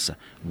Parnasa.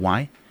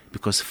 Why?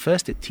 Because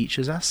first it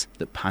teaches us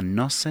that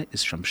Parnasa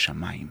is from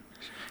Shamayim.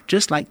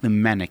 Just like the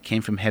manna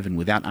came from heaven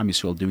without Am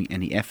Yisrael doing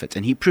any effort,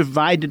 and he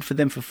provided for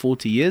them for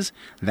 40 years,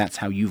 that's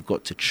how you've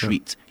got to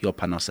treat your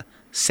Parnasa.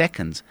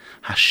 Second,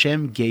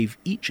 Hashem gave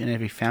each and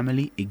every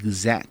family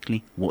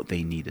exactly what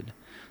they needed.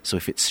 So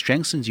if it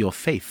strengthens your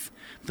faith,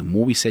 the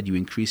more we said you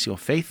increase your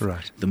faith,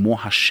 the more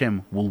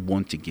Hashem will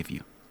want to give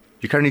you.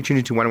 You're currently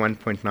tuning to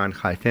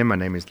 101.9 Chai FM. My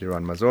name is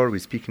Liran Mazor. We're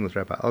speaking with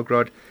Rabbi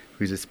Elgrod,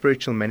 who is a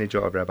spiritual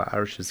manager of Rabbi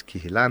Arush's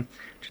Kehillah.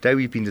 Today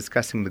we've been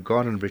discussing the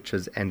garden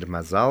riches and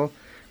Mazal.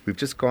 We've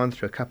just gone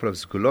through a couple of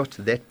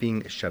zgulot, that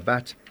being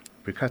Shabbat,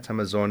 Birkat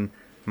Hamazon,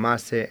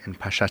 Maaseh, and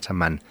Parshat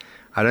Haman.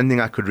 I don't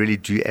think I could really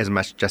do as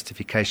much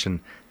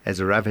justification as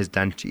a Rav has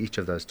done to each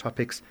of those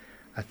topics.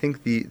 I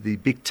think the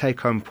big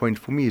take-home point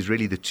for me is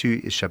really the two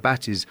is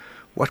Shabbat, is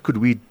what could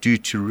we do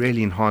to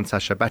really enhance our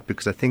Shabbat?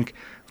 Because I think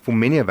for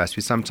many of us,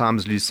 we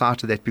sometimes lose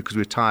sight of that because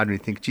we're tired and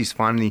we think, geez,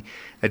 finally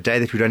a day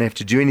that we don't have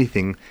to do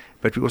anything.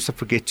 But we also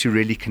forget to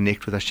really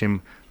connect with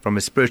Hashem from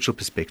a spiritual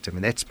perspective.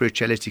 And that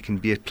spirituality can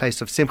be a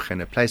place of simcha,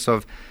 a place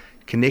of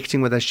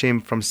connecting with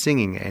Hashem from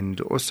singing, and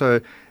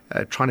also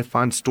trying to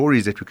find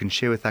stories that we can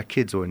share with our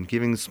kids, or in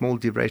giving small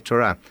divrei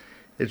Torah.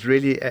 It's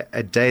really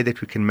a day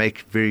that we can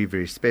make very,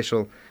 very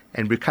special.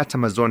 And Birkat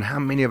Hamazon, how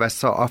many of us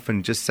so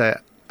often just say,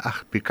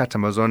 Birkat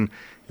Hamazon,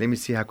 let me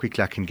see how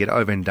quickly I can get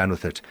over and done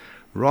with it.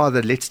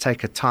 Rather, let's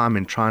take a time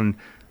and try and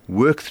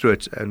work through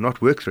it, not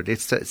work through it.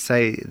 Let's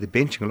say the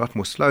benching a lot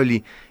more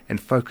slowly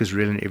and focus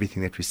really on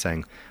everything that we're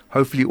saying.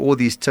 Hopefully all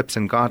these tips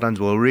and guidelines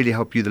will really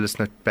help you, the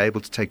listener, be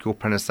able to take your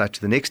Parnasah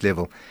to the next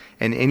level.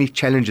 And any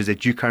challenges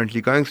that you're currently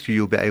going through,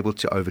 you'll be able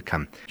to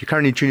overcome. You're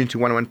currently tuning into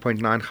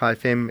 101.9 Chai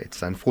FM.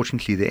 It's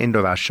unfortunately the end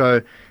of our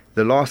show.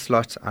 The last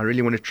lot, I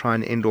really want to try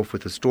and end off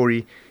with a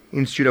story.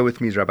 In studio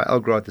with me is Rabbi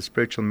Elgrod, the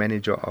spiritual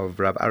manager of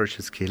Rabbi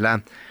Arush's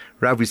Kehillah.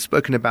 Rav, we've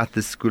spoken about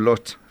this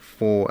skulot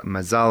for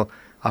Mazal.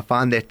 I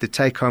find that the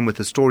take-home with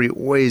the story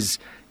always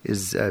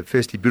is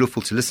firstly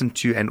beautiful to listen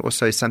to, and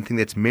also something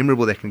that's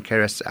memorable that can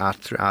carry us out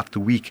throughout the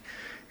week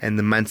and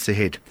the months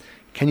ahead.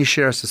 Can you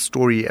share us a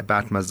story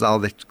about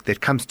Mazal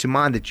that comes to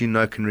mind that you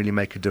know can really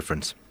make a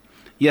difference?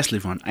 Yes,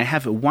 Livon, I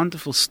have a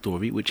wonderful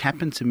story which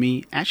happened to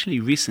me actually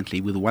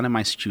recently with one of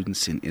my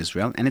students in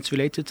Israel, and it's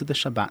related to the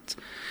Shabbat.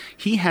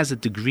 He has a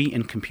degree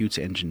in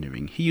computer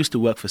engineering. He used to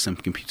work for some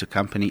computer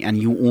company,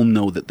 and you all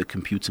know that the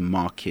computer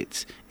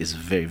market is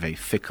very, very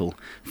fickle.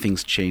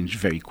 Things change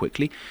very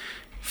quickly.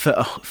 For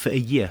a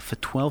year, for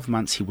 12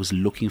 months, he was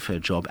looking for a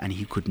job and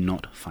he could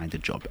not find a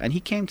job. And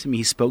he came to me,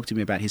 he spoke to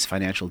me about his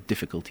financial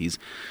difficulties.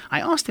 I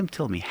asked him,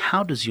 tell me,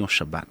 how does your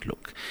Shabbat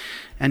look?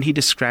 And he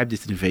described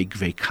it in very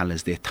grey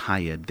colors. They're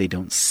tired, they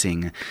don't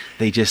sing,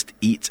 they just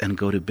eat and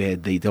go to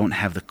bed, they don't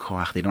have the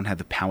koach, they don't have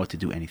the power to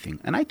do anything.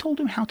 And I told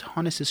him how to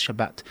harness his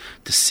Shabbat,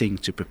 to sing,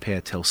 to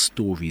prepare, tell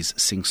stories,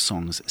 sing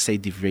songs, say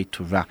Divrei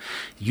Torah,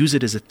 use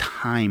it as a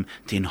time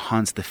to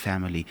enhance the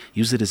family,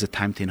 use it as a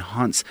time to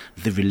enhance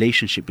the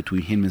relationship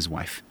between him and his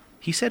wife.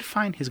 He said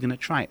fine, he's going to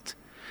try it.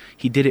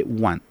 He did it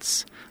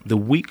once. The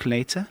week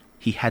later,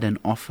 he had an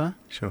offer,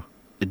 Sure.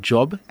 a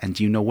job, and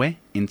do you know where?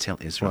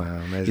 Intel Israel. Wow,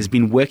 amazing. He's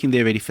been working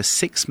there already for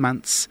 6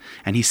 months,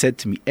 and he said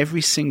to me,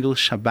 every single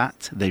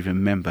Shabbat, they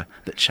remember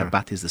that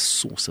Shabbat is the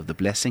source of the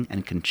blessing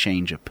and can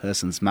change a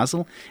person's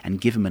muzzle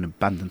and give him an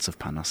abundance of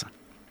parnasa.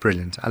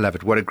 Brilliant. I love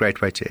it. What a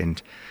great way to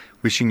end.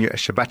 Wishing you a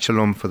Shabbat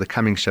Shalom for the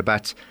coming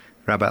Shabbat.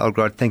 Rabbi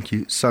Elgrod, thank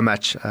you so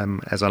much.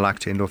 As I like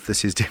to end off,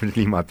 this is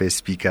definitely my best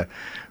speaker.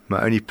 My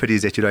only pity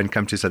is that you don't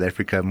come to South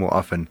Africa more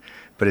often.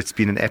 But it's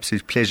been an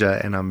absolute pleasure,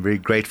 and I'm very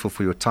grateful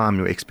for your time,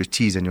 your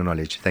expertise, and your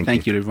knowledge.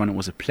 Thank you, everyone. It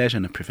was a pleasure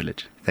and a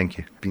privilege. Thank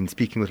you. Been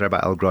speaking with Rabbi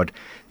Elgrod.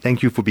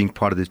 Thank you for being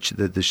part of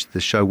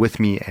the show with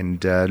me,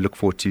 and look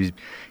forward to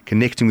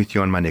connecting with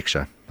you on my next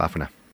show. Bye for now.